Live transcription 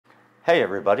Hey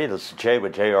everybody, this is Jay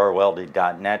with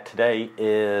jrwelding.net. Today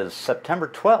is September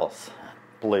 12th,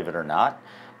 believe it or not.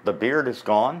 The beard is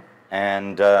gone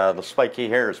and the spiky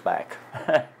hair is back.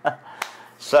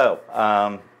 So,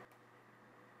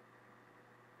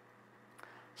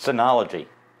 Synology,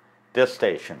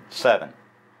 DSM 7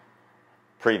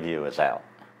 preview is out.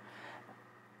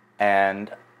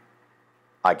 And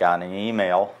I got an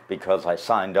email because I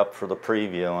signed up for the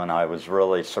preview and I was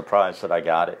really surprised that I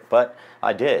got it, but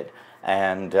I did.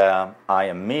 And I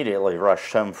immediately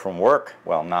rushed home from work.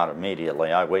 Well, not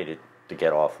immediately. I waited to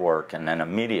get off work and then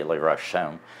immediately rushed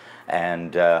home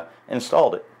and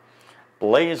installed it,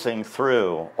 blazing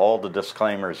through all the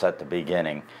disclaimers at the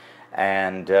beginning,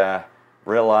 and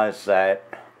realized that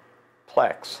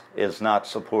Plex is not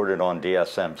supported on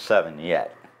DSM 7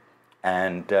 yet.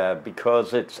 And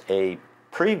because it's a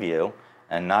preview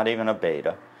and not even a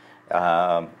beta,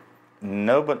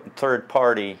 no but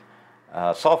third-party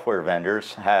software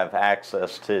vendors have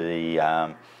access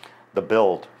to the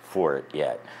build for it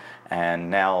yet. And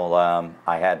now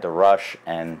I had to rush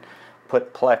and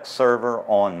put Plex server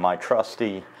on my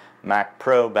trusty Mac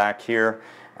Pro back here.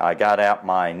 I got out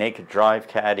my naked drive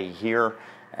caddy here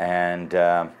and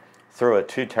threw a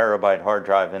 2 terabyte hard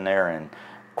drive in there and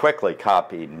quickly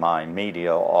copied my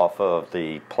media off of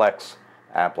the Plex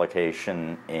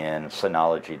application in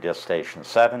Synology DSM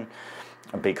 7.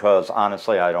 Because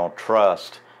honestly I don't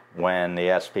trust when the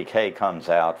SPK comes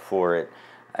out for it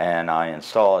and I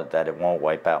install it that it won't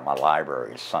wipe out my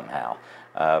libraries somehow,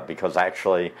 because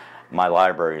actually my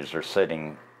libraries are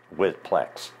sitting with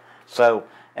Plex. So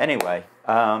anyway,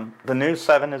 the new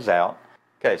 7 is out.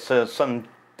 Okay, so some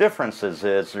differences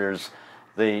is there's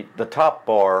the top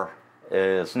bar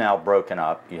is now broken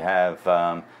up. You have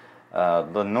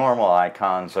the normal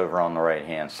icons over on the right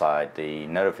hand side, the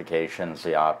notifications,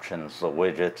 the options, the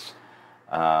widgets,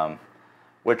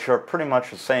 which are pretty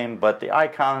much the same, but the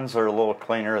icons are a little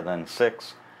cleaner than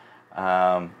 6,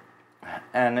 and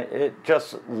it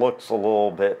just looks a little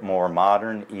bit more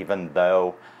modern, even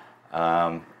though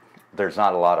there's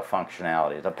not a lot of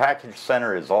functionality. The package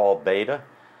center is all beta,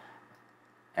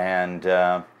 and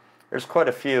there's quite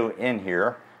a few in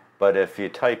here, but if you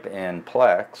type in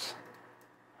Plex,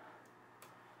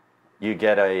 you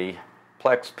get a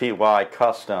Plex PY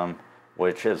custom,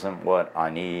 which isn't what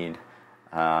I need,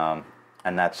 and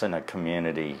that's in a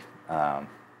community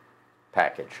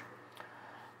package.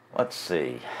 Let's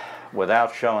see,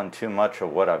 without showing too much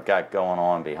of what I've got going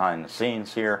on behind the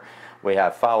scenes here, we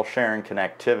have file sharing,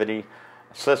 connectivity,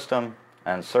 system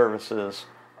and services,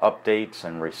 updates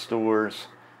and restores.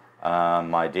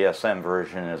 My DSM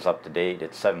version is up to date.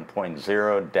 It's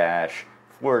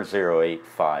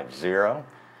 7.0-40850.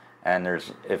 And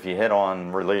if you hit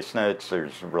on release notes,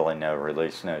 there's really no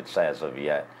release notes as of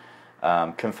yet.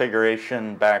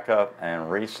 Configuration, backup,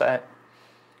 and reset.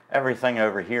 Everything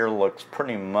over here looks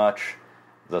pretty much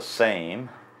the same.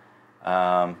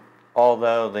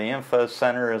 Although the info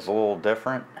center is a little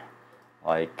different.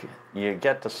 Like, you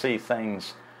get to see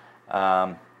things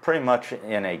pretty much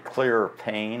in a clearer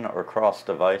pane across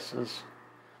devices.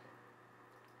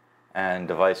 And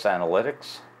device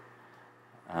analytics.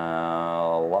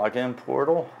 Login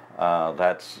portal,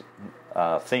 that's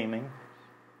theming.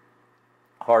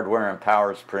 Hardware and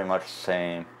power is pretty much the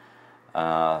same.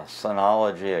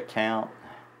 Synology account,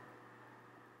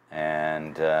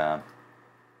 and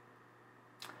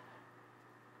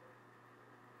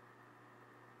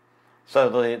so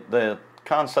the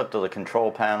concept of the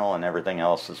control panel and everything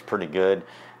else is pretty good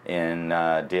in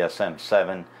DSM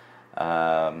 7.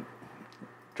 Drive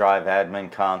admin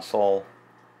console.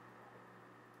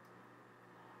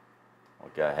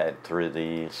 We'll go ahead through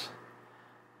these.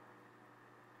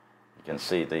 You can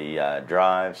see the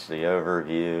drives, the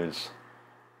overviews,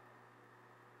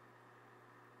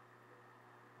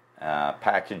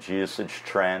 package usage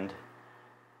trend.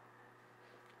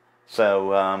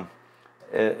 So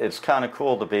it's kind of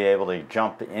cool to be able to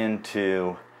jump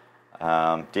into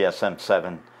DSM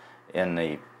 7 in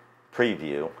the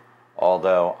preview,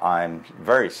 although I'm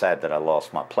very sad that I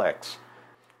lost my Plex.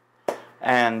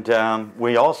 And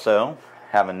we also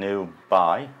have a new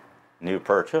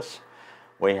purchase.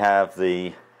 We have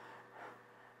the,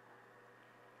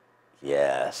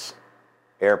 yes,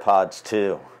 AirPods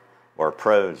 2, or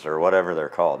Pros, or whatever they're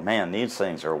called. Man, these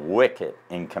things are wicked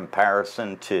in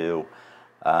comparison to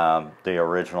the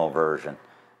original version.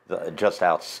 Just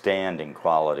outstanding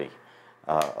quality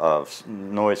of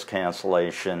noise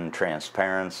cancellation,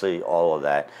 transparency, all of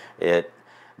that.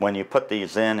 When you put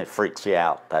these in, it freaks you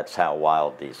out. That's how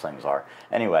wild these things are.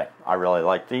 Anyway, I really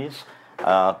like these.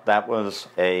 That was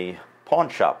a pawn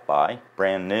shop buy,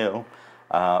 brand new,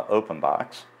 open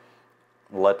box.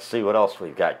 let's see what else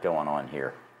we've got going on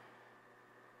here.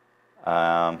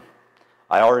 I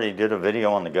already did a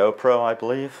video on the GoPro, I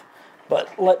believe,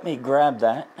 but let me grab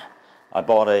that. I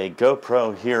bought a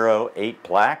GoPro Hero 8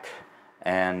 Black,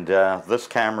 and this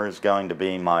camera is going to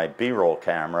be my B-roll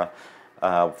camera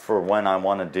for when I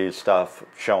want to do stuff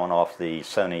showing off the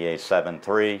Sony a7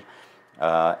 III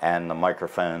and the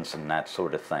microphones and that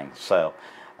sort of thing. So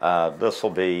this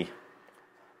will be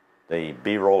the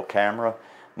B-roll camera.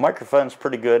 Microphone's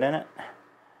pretty good in it.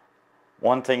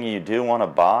 One thing you do want to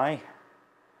buy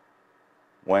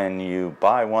when you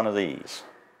buy one of these,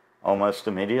 almost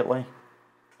immediately,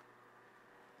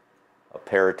 a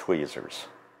pair of tweezers,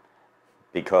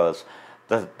 because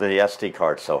the SD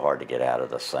card's so hard to get out of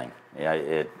this thing. Yeah,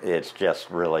 it's just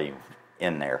really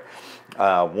in there.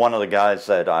 One of the guys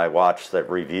that I watched that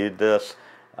reviewed this,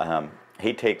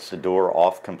 he takes the door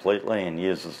off completely and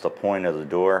uses the point of the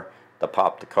door to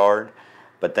pop the card,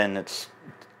 but then it's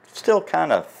still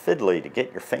kind of fiddly to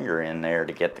get your finger in there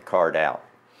to get the card out.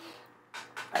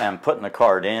 And putting the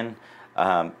card in,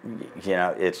 you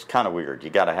know, it's kind of weird. You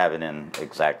got to have it in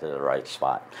exactly the right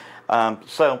spot.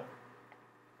 So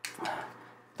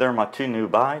they're my two new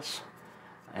buys,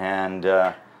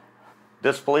 and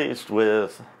displeased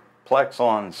with Plex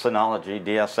on Synology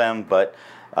DSM, but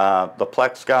the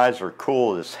Plex guys are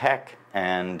cool as heck,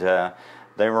 and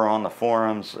they were on the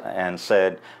forums and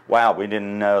said, wow, we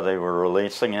didn't know they were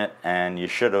releasing it, and you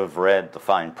should have read the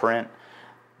fine print,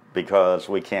 because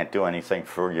we can't do anything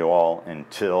for you all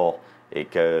until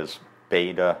it goes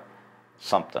beta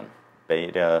something,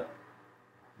 beta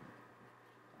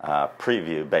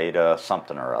preview, beta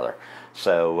something or other.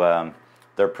 So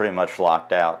they're pretty much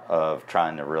locked out of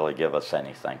trying to really give us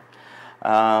anything.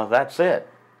 That's it.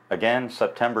 Again,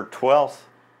 September 12th,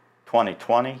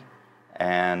 2020,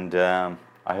 and I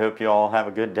hope you all have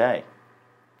a good day.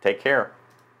 Take care.